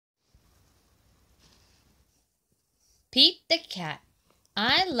Pete the Cat.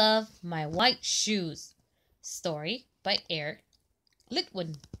 I love my white shoes. Story by Eric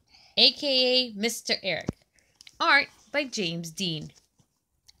Litwin, aka Mr. Eric. Art by James Dean.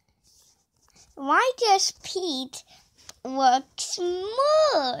 Why does Pete look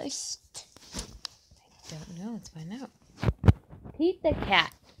smushed? I don't know. Let's find out. Pete the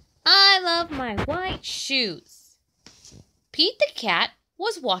Cat. I love my white shoes. Pete the Cat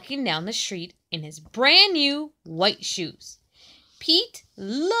was walking down the street in his brand new white shoes. Pete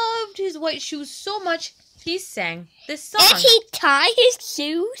loved his white shoes so much he sang this song. Did he tie his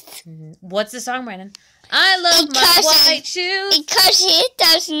shoes? What's the song, Brandon? I love my white shoes. Because it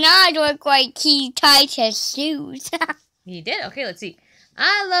does not look like he tied his shoes. He did? Okay, let's see.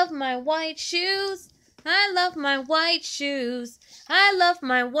 I love my white shoes. I love my white shoes. I love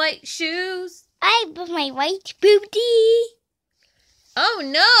my white shoes. I love my white booty. Oh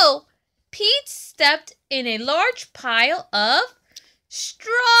no! Pete stepped in a large pile of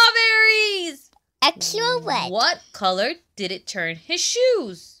strawberries. Extra wet. What color did it turn his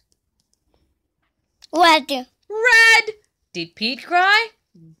shoes? Red. Red! Did Pete cry?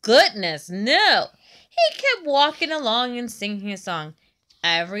 Goodness, no! He kept walking along and singing his song.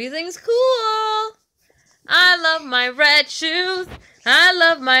 Everything's cool. I love my red shoes. I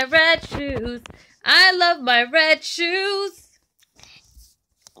love my red shoes. I love my red shoes.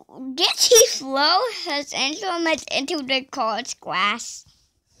 Did he throw his instruments into the cold grass?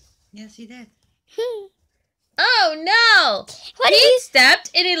 Yes, he did. Oh no! What He stepped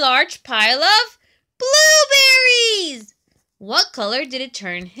in a large pile of blueberries. What color did it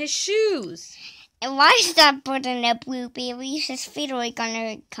turn his shoes? And why is that putting the blueberries? His feet are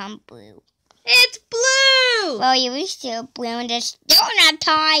gonna become blue. It's blue! Well, you wish still blue and it's still not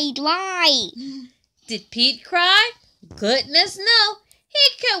tied. Why? Did Pete cry? Goodness no!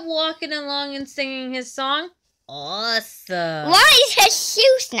 He kept walking along and singing his song. Awesome! Why is his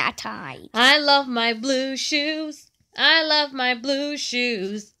shoes not tied? I love my blue shoes. I love my blue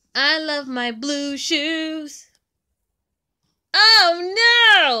shoes. I love my blue shoes. Oh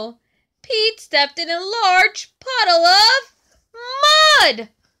no! Pete stepped in a large puddle of mud.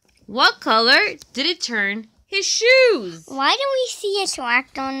 What color did it turn his shoes? Why do we see a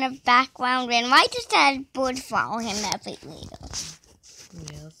tractor in the background and why does that bird follow him everywhere?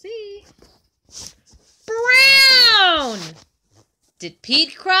 We'll see. Brown! Did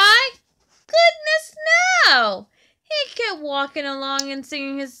Pete cry? Goodness no! He kept walking along and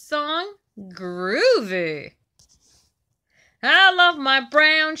singing his song. Groovy. I love my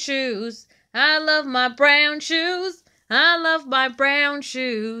brown shoes. I love my brown shoes. I love my brown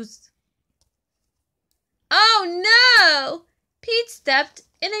shoes. Oh no! Pete stepped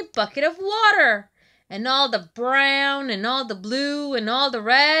in a bucket of water, and all the brown and all the blue and all the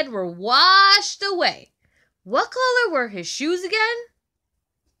red were washed away. What color were his shoes again?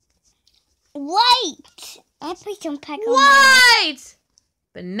 White! I put some peck on White!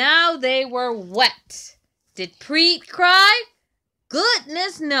 But now they were wet. Did Pete cry?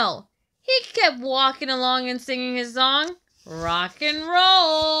 Goodness no. He kept walking along and singing his song. Rock and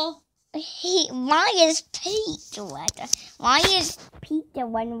roll. Why is Pete wet? Why is Pete the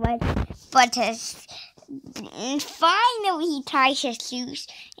one wet? But finally he ties his shoes.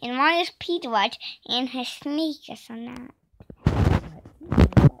 And why is Pete wet? And his sneakers are not.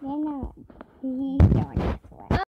 They're not. He's done.